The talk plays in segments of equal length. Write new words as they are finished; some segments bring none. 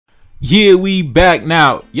Yeah, we back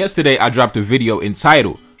now. Yesterday, I dropped a video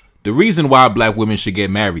entitled, "The Reason Why Black Women Should Get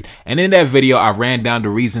Married." And in that video, I ran down the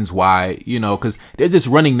reasons why, because there's this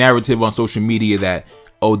running narrative on social media that,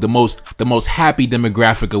 the most happy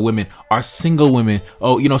demographic of women are single women.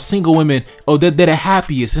 Single women, they're the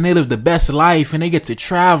happiest and they live the best life and they get to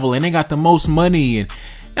travel and they got the most money. And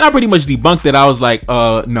I pretty much debunked it. I was like,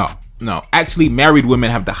 no, actually married women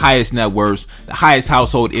have the highest net worths, the highest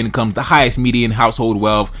household incomes, the highest median household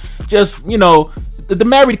wealth. Just, the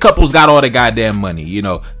married couples got all the goddamn money.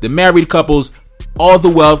 The married couples, all the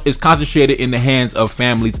wealth is concentrated in the hands of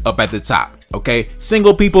families up at the top. Okay,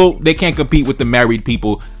 single people, they can't compete with the married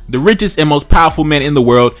people. The richest and most powerful men in the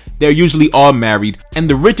world, they're usually all married. And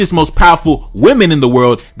the richest, most powerful women in the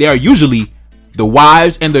world, they are usually the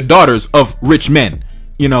wives and the daughters of rich men.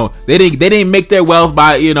 They didn't make their wealth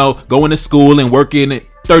by, going to school and working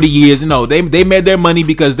 30 years. No, they made their money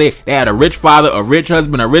because they had a rich father, a rich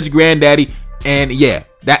husband, a rich granddaddy. And yeah,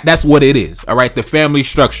 that's what it is. All right. The family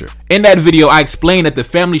structure. In that video, I explained that the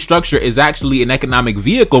family structure is actually an economic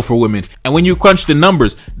vehicle for women. And when you crunch the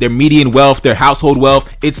numbers, their median wealth, their household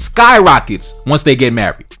wealth, it skyrockets once they get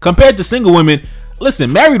married. Compared to single women,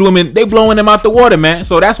 listen, married women, they blowing them out the water, man.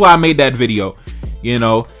 So that's why I made that video,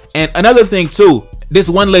 And another thing too, this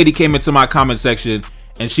one lady came into my comment section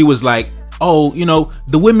and she was like,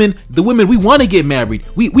 the women, we want to get married.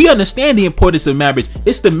 We understand the importance of marriage.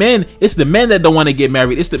 It's the men that don't want to get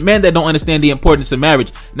married. It's the men that don't understand the importance of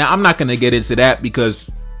marriage. Now, I'm not going to get into that because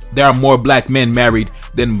there are more black men married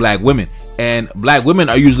than black women. And black women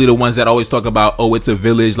are usually the ones that always talk about, it's a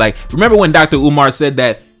village. Like, remember when Dr. Umar said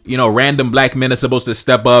that, random black men are supposed to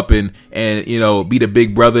step up and be the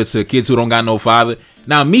big brother to kids who don't got no father.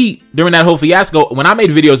 Now, me, during that whole fiasco, when I made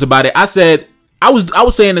videos about it, I said, I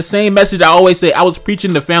was saying the same message I always say. I was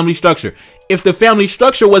preaching the family structure. If the family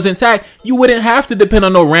structure was intact, you wouldn't have to depend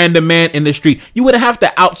on no random man in the street. You wouldn't have to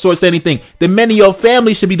outsource anything. The men in your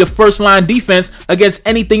family should be the first line defense against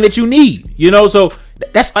anything that you need. So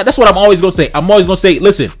that's what I'm always gonna say. I'm always gonna say,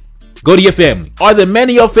 listen, go to your family. Are the men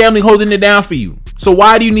in your family holding it down for you? So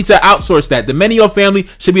why do you need to outsource that? The men in your family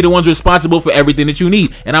should be the ones responsible for everything that you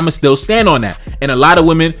need. And I'm gonna still stand on that. And a lot of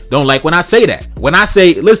women don't like when I say that. When I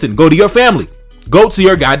say, listen, go to your family. Go to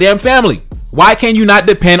your goddamn family. Why can you not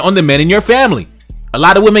depend on the men in your family? A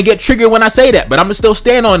lot of women get triggered when I say that, but I'm gonna still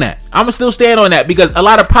stand on that. I'm gonna still stand on that because a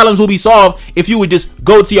lot of problems will be solved if you would just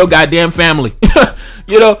go to your goddamn family.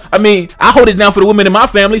 I hold it down for the women in my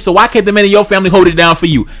family, so why can't the men in your family hold it down for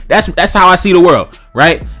you? That's how I see the world,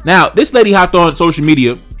 right? Now, this lady hopped on social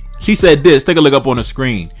media. She said this. Take a look up on the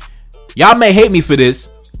screen. Y'all may hate me for this,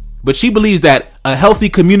 but she believes that a healthy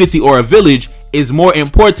community or a village is more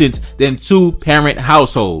important than two-parent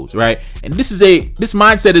households, right? And this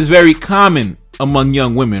mindset is very common among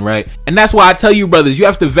young women, right? And that's why I tell you, brothers, you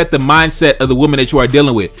have to vet the mindset of the woman that you are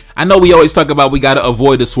dealing with. I know we always talk about we got to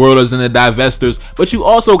avoid the swirlers and the divestors, but you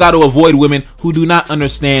also got to avoid women who do not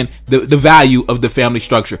understand the value of the family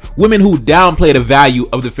structure. Women who downplay the value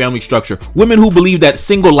of the family structure. Women who believe that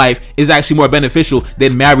single life is actually more beneficial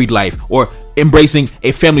than married life or embracing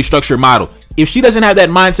a family structure model. If she doesn't have that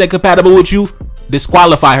mindset compatible with you,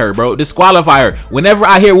 disqualify her, bro. Disqualify her. Whenever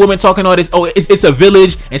I hear women talking all this, it's a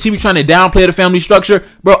village, and she be trying to downplay the family structure,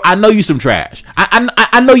 bro, I know you some trash.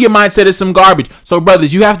 I know your mindset is some garbage. So,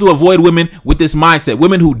 brothers, you have to avoid women with this mindset.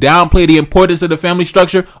 Women who downplay the importance of the family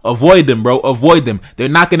structure, avoid them, bro. Avoid them. They're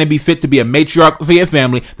not going to be fit to be a matriarch for your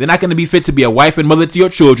family. They're not going to be fit to be a wife and mother to your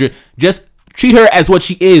children. Just treat her as what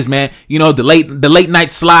she is, man. The late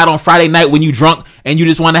night slide on Friday night when you drunk and you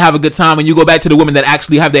just want to have a good time and you go back to the women that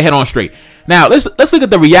actually have their head on straight. Now, let's look at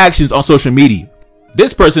the reactions on social media.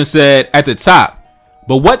 This person said at the top,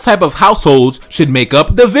 but what type of households should make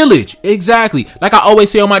up the village? Exactly. Like I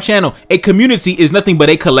always say on my channel, a community is nothing but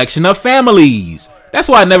a collection of families. That's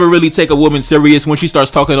why I never really take a woman serious when she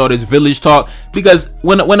starts talking all this village talk, because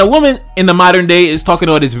when a woman in the modern day is talking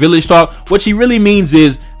all this village talk, what she really means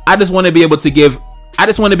is, I just want to be able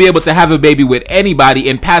to have a baby with anybody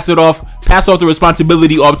and pass off the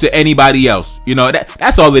responsibility off to anybody else.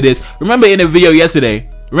 That's all it is. Remember in the video yesterday,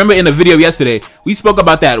 we spoke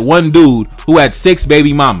about that one dude who had 6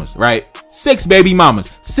 baby mamas, right? 6 baby mamas,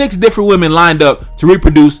 6 different women lined up to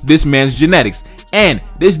reproduce this man's genetics. And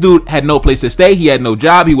this dude had no place to stay. He had no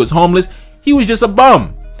job. He was homeless. He was just a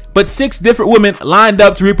bum. But 6 different women lined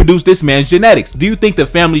up to reproduce this man's genetics. Do you think the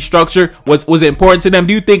family structure was important to them?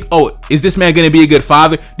 Do you think, is this man going to be a good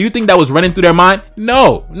father? Do you think that was running through their mind?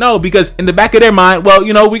 No, because in the back of their mind,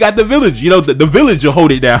 we got the village. The village will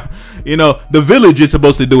hold it down. The village is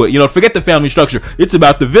supposed to do it. Forget the family structure. It's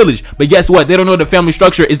about the village. But guess what? They don't know the family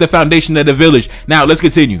structure is the foundation of the village. Now, let's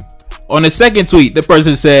continue. On the second tweet, the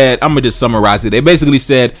person said, I'm gonna just summarize it. They basically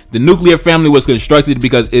said the nuclear family was constructed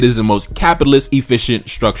because it is the most capitalist efficient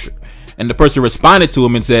structure. And the person responded to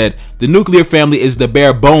him and said, the nuclear family is the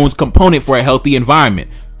bare bones component for a healthy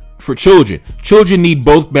environment. For children need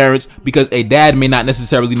both parents because a dad may not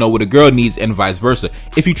necessarily know what a girl needs and vice versa.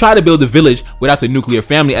 If you try to build a village without the nuclear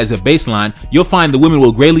family as a baseline, you'll find the women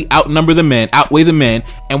will greatly outweigh the men,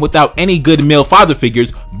 and without any good male father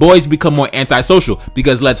figures, boys become more antisocial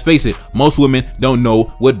because let's face it, most women don't know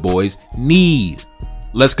what boys need.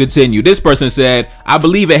 Let's continue. This person said, I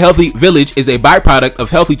believe a healthy village is a byproduct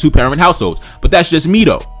of healthy two-parent households, but that's just me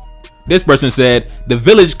though. This person said, the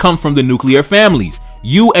village comes from the nuclear families.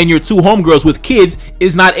 You and your two homegirls with kids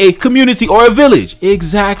is not a community or a village.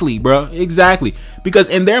 Exactly, bro. Exactly. Because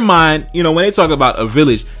in their mind, you know, when they talk about a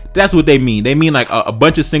village, that's what they mean. They mean like a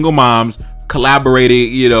bunch of single moms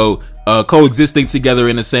collaborating, you know, coexisting together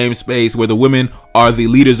in the same space where the women are the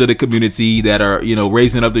leaders of the community that are, you know,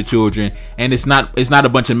 raising up the children. And it's not a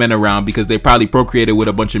bunch of men around because they probably procreated with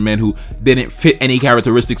a bunch of men who didn't fit any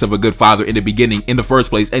characteristics of a good father in the beginning, in the first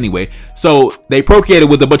place anyway. So they procreated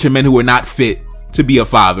with a bunch of men who were not fit to be a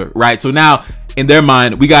father, right? So now in their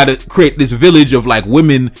mind, we got to create this village of like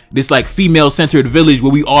women, this like female centered village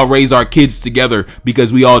where we all raise our kids together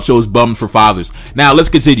because we all chose bums for fathers. Now let's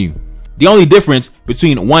continue. The only difference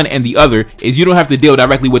between one and the other is you don't have to deal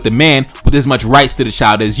directly with the man with as much rights to the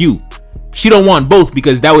child as you. She don't want both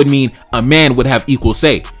because that would mean a man would have equal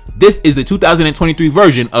say. This is the 2023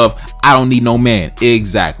 version of I don't need no man.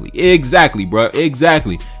 Exactly, bro.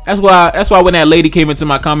 Exactly. That's why when that lady came into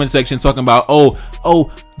my comment section talking about,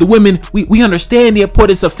 oh, the women, we understand the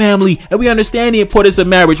importance of family and we understand the importance of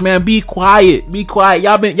marriage, man. Be quiet.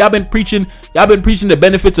 Y'all been preaching the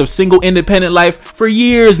benefits of single independent life for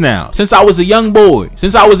years now. Since I was a young boy,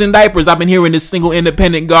 since I was in diapers, I've been hearing this single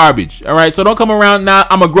independent garbage. All right. So don't come around now.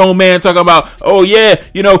 I'm a grown man talking about, oh yeah,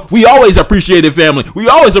 you know, we always appreciated family. We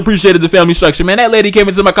always appreciated the family structure, man. That lady came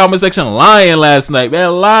into my comment section lying last night, man.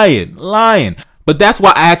 Lying. But that's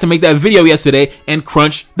why I had to make that video yesterday and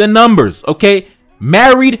crunch the numbers, okay?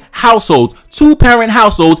 Married households, two-parent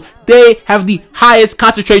households, they have the highest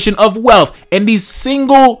concentration of wealth. And these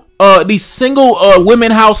single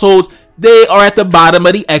women households, they are at the bottom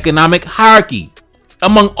of the economic hierarchy.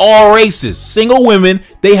 Among all races, single women,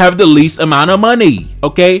 they have the least amount of money,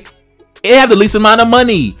 okay? They have the least amount of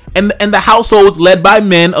money. And the households led by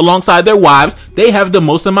men alongside their wives, they have the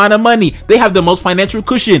most amount of money. They have the most financial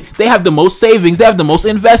cushion. They have the most savings. They have the most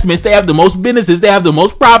investments. They have the most businesses. They have the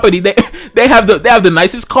most property. They have the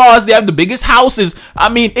nicest cars. They have the biggest houses. I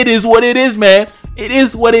mean, it is what it is, man. It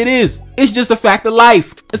is what it is. It's just a fact of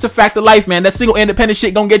life. It's a fact of life, man. That single independent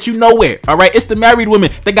shit gonna get you nowhere. All right. It's the married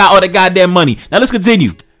women that got all the goddamn money. Now let's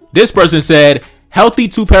continue. This person said, healthy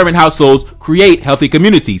two-parent households create healthy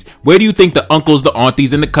communities. Where do you think the uncles, the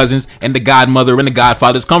aunties, and the cousins, and the godmother and the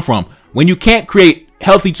godfathers come from? When you can't create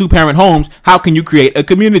healthy two-parent homes, how can you create a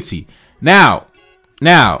community? Now,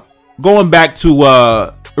 going back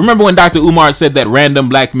to, remember when Dr. Umar said that random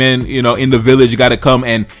black men, you know, in the village got to come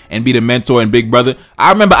and be the mentor and big brother?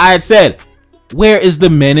 I remember I had said, where is the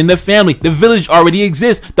men in the family? The village already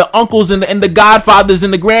exists. The uncles and the godfathers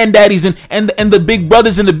and the granddaddies and the big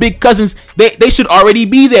brothers and the big cousins, they should already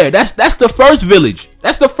be there. That's the first village.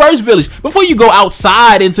 That's the first village. Before you go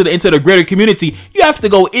outside into the greater community, you have to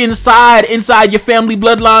go inside your family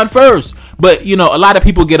bloodline first. But you know, a lot of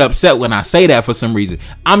people get upset when I say that for some reason.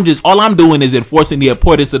 All I'm doing is enforcing the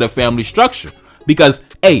importance of the family structure. Because,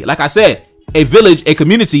 hey, like I said, a village, a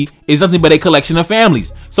community is nothing but a collection of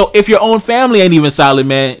families. So if your own family ain't even solid,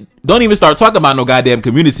 man, don't even start talking about no goddamn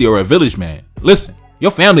community or a village, man. Listen,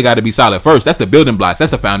 your family got to be solid first. That's the building blocks.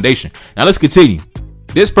 That's the foundation. Now let's continue.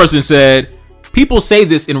 This person said, people say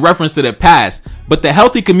this in reference to the past, but the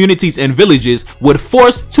healthy communities and villages would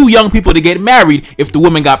force two young people to get married if the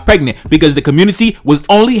woman got pregnant because the community was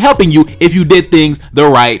only helping you if you did things the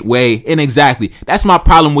right way. And exactly, that's my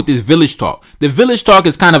problem with this village talk. The village talk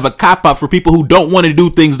is kind of a cop-out for people who don't want to do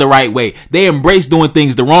things the right way. They embrace doing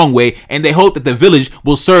things the wrong way, and they hope that the village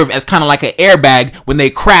will serve as kind of like an airbag when they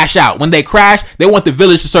crash out. When they crash, they want the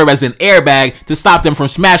village to serve as an airbag to stop them from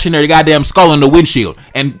smashing their goddamn skull in the windshield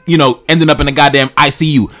and, you know, ending up in the goddamn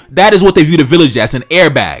ICU. That is what they view the village as, an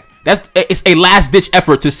airbag. It's a last-ditch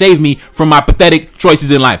effort to save me from my pathetic choices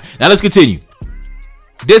in life. Now let's continue.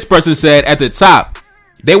 This person said at the top,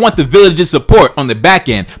 they want the village's support on the back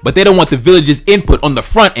end, but they don't want the village's input on the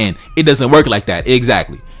front end. It doesn't work like that.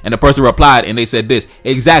 Exactly. And the person replied and they said this,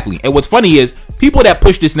 exactly. And what's funny is people that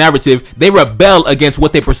push this narrative, they rebel against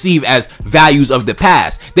what they perceive as values of the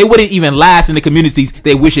past. They wouldn't even last in the communities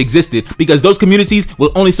they wish existed, because those communities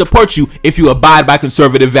will only support you if you abide by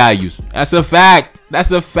conservative values. That's a fact.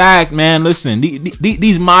 That's a fact, man. Listen,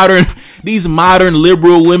 these modern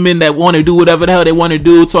liberal women that want to do whatever the hell they want to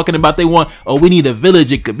do, talking about they want, oh, we need a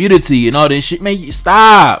village and community and all this shit, man.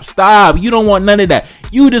 Stop. You don't want none of that.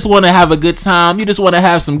 You just want to have a good time. You just want to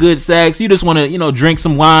have some good sex. You just want to, drink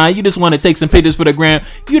some wine. You just want to take some pictures for the gram.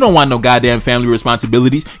 You don't want no goddamn family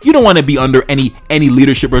responsibilities. You don't want to be under any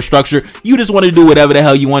leadership or structure. You just want to do whatever the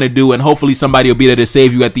hell you want to do, and hopefully somebody will be there to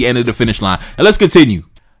save you at the end of the finish line. Now let's continue.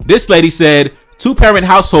 This lady said, two-parent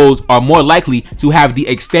households are more likely to have the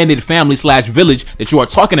extended family / village that you are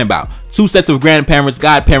talking about. Two sets of grandparents,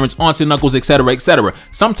 godparents, aunts and uncles, etc., etc.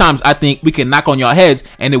 Sometimes I think we can knock on your heads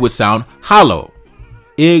and it would sound hollow.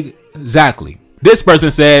 Exactly. This person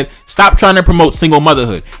said, stop trying to promote single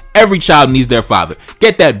motherhood. Every child needs their father.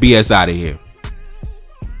 Get that BS out of here.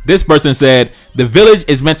 This person said, the village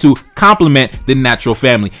is meant to complement the natural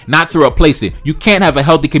family, not to replace it. You can't have a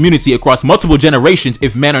healthy community across multiple generations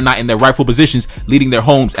if men are not in their rightful positions, leading their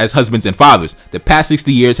homes as husbands and fathers. The past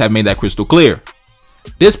 60 years have made that crystal clear.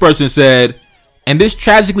 This person said, and this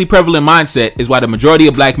tragically prevalent mindset is why the majority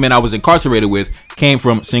of black men I was incarcerated with came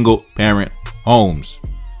from single parent homes.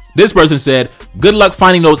 This person said, good luck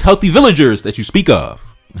finding those healthy villagers that you speak of.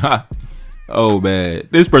 Oh man.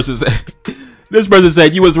 This person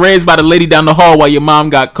said you was raised by the lady down the hall while your mom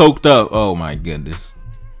got coked up. Oh my goodness.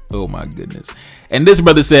 Oh my goodness. And this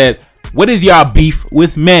brother said, what is y'all beef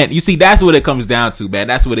with men? You see, that's what it comes down to, man.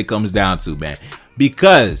 That's what it comes down to, man.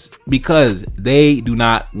 Because they do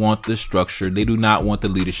not want the structure. They do not want the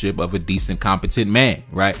leadership of a decent, competent man,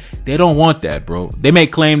 right? They don't want that, bro. They may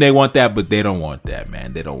claim they want that, but they don't want that,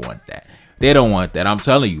 man. They don't want that. They don't want that. I'm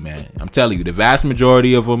telling you, man. I'm telling you, the vast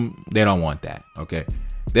majority of them, they don't want that, okay?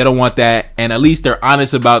 They don't want that, and at least they're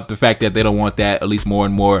honest about the fact that they don't want that, at least more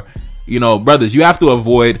and more. Brothers, you have to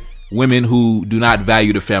avoid women who do not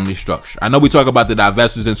value the family structure. I know we talk about the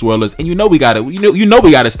divestors and swirlers, and we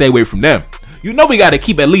gotta stay away from them. We gotta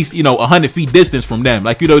keep at least 100 feet distance from them.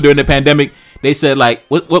 Like during the pandemic, they said like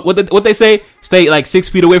what they say, stay like 6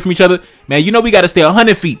 feet away from each other. Man, we gotta stay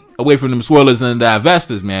 100 feet away from them swirlers and the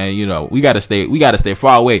divestors, man. We gotta stay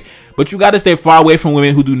far away. But you gotta stay far away from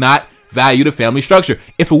women who do not value the family structure.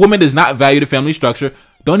 If a woman does not value the family structure,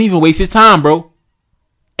 don't even waste your time, bro.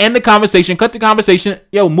 End the conversation, cut the conversation,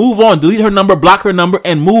 move on, delete her number, block her number,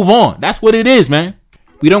 and move on. That's what it is, man.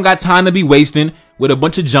 We don't got time to be wasting with a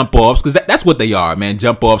bunch of jump offs, because that's what they are, man.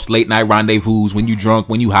 Jump offs, late night rendezvous, when you drunk,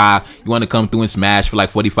 when you high, you want to come through and smash for like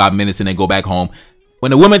 45 minutes and then go back home.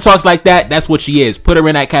 When a woman talks like that, that's what she is. Put her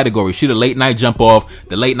in that category. She the late night jump off,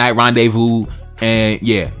 the late night rendezvous. And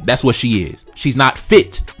yeah, that's what she is. She's not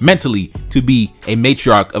fit mentally to be a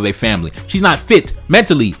matriarch of a family. She's not fit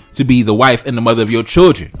mentally to be the wife and the mother of your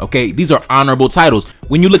children. Okay, these are honorable titles.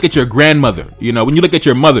 When you look at your grandmother, when you look at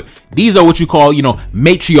your mother, these are what you call,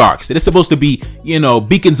 matriarchs. They're supposed to be,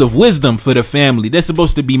 beacons of wisdom for the family. They're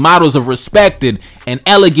supposed to be models of respect and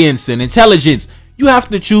elegance and intelligence. You have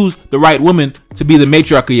to choose the right woman to be the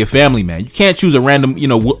matriarch of your family, man. You can't choose a random,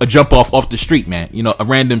 a jump off the street, man. A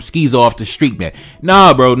random skeezer off the street, man.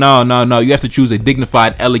 Nah, bro, no. You have to choose a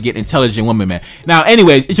dignified, elegant, intelligent woman, man. Now,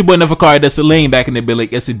 anyways, it's your boy Neferkari, that's Celine back in the building.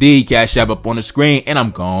 Yes, indeed, Cash App up on the screen, and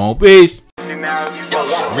I'm gone. Peace.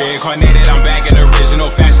 Reincarnated, I'm back in original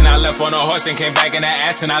fashion. I left on a horse and came back in the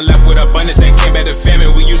ass, and I left with abundance and came back to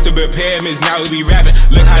famine. We used to be pyramids, now we be rapping.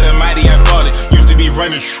 Look how the mighty have fallen. Used to be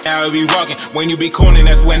running, now we be walking. When you be cooning,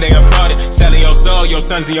 that's when they applauded. Selling your soul, your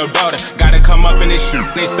sons and your daughter. Gotta come up in this shit,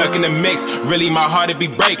 they stuck in the mix. Really, my heart to be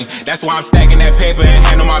breaking. That's why I'm stacking that paper and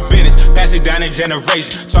handle my business. Pass it down in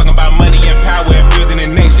generation. Talking about money and power and building a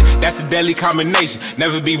nation. That's a deadly combination.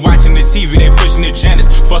 Never be watching the TV, they pushing agendas,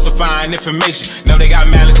 falsifying information. Know they got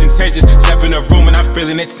malice intentions. Step in the room and I'm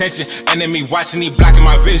feeling the tension. Enemy watching, he blocking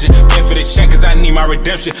my vision. Pay for the check cause I need my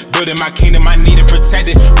redemption. Building my kingdom, I need it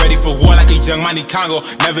protected. Ready for war like a young Money Congo.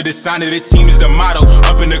 Never decided the team is the motto.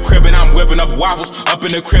 Up in the crib and I'm whipping up waffles. Up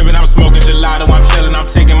in the crib and I'm smoking gelato. I'm chilling, I'm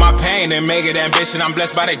taking my pain and make it ambition. I'm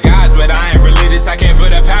blessed by the gods, but I ain't religious. I came for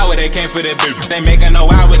the power, they came for the bitch. They making no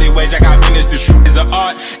hourly wage, I got business. This is an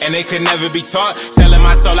art and they could never be taught. Selling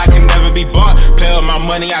my soul, I can never be bought. Play with my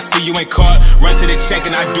money, I see you ain't caught. Run to the check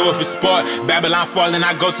and I do it for sport. Babylon falling,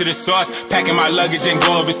 I go to the source. Packing my luggage and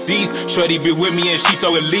go overseas. Shorty be with me and she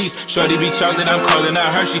so elite. Shorty be chocolate, I'm calling her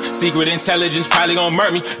Hershey. Secret intelligence probably gon'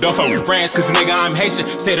 murk me. Don't fuck with brands cause nigga I'm Haitian.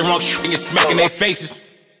 Say the wrong shit and you're smacking their faces.